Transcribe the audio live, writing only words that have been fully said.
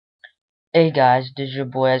Hey guys, this is your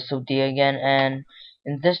boy SOD again, and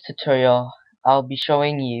in this tutorial I'll be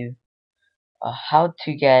showing you how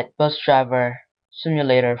to get Bus Driver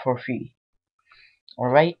Simulator for free.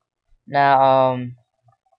 Alright, now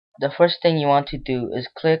the first thing you want to do is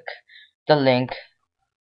click the link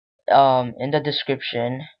in the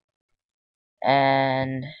description,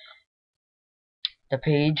 and the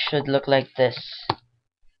page should look like this.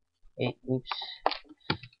 Wait, oops.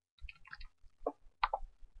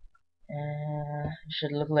 It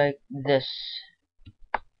should look like this.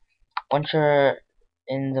 Once you're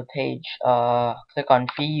in the page, click on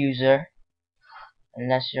free user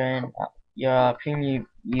unless you're a premium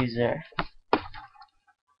user.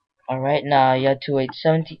 Alright, now you have to wait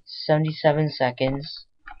 77 seconds,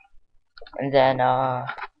 and then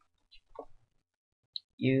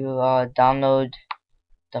you download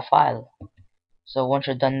the file. So once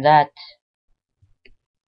you're done that,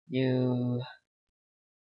 you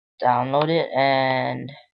download it,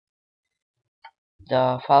 and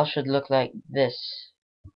the file should look like this,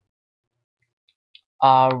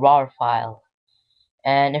 a RAR file.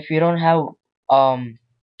 And if you don't have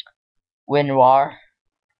WinRAR,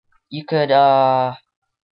 you could go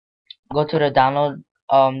to the download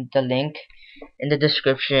the link in the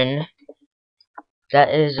description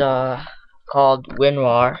that is called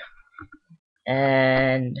WinRAR,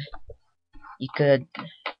 and you could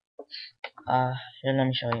here, let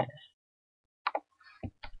me show you.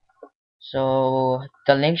 So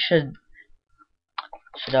the link should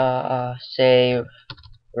say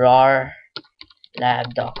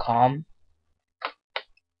rarlab.com,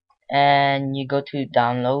 and you go to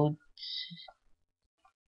downloads,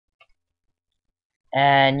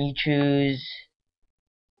 and you choose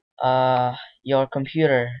your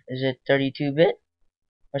computer. Is it 32-bit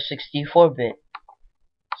or 64-bit?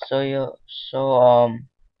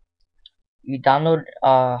 You download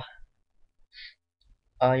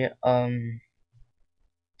your,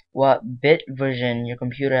 what bit version your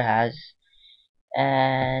computer has,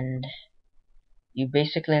 and you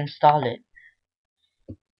basically install it.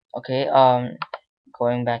 Okay,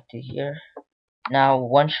 going back to here. Now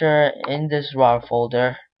once you're in this RAR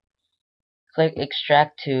folder, click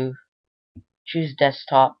extract to, choose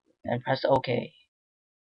desktop, and press OK.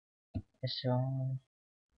 So,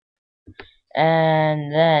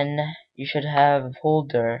 and then you should have a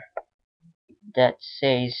folder that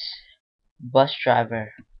says Bus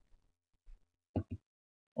Driver.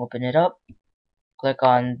 Open it up, click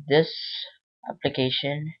on this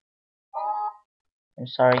application. I'm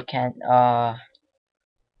sorry, can't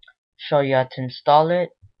show you how to install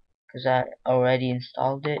it because I already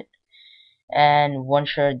installed it. And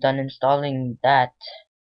once you're done installing that,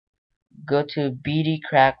 go to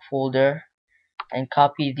BDCrack folder and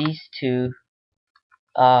copy these two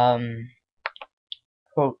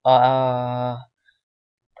pro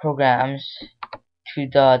programs to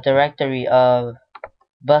the directory of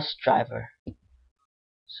Bus Driver.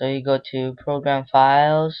 So you go to Program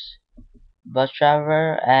Files, Bus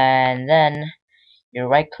Driver, and then you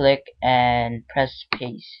right click and press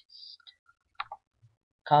paste.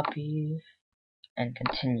 Copy and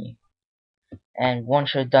continue. And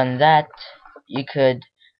once you're done that, you could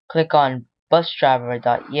click on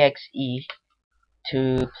busdriver.exe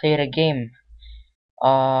to play the game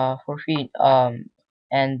for free.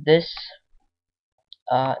 And this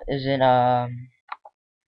is in a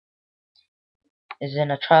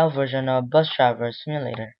trial version of Bus Driver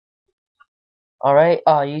Simulator. Alright,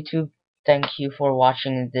 YouTube, thank you for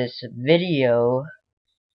watching this video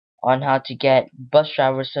on how to get Bus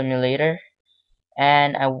Driver Simulator,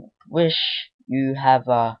 and I wish you have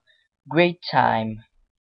a great time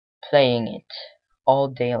playing it all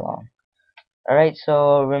day long. Alright,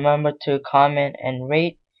 so remember to comment and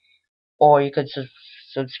rate, or you could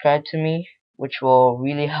subscribe to me, which will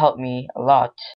really help me a lot.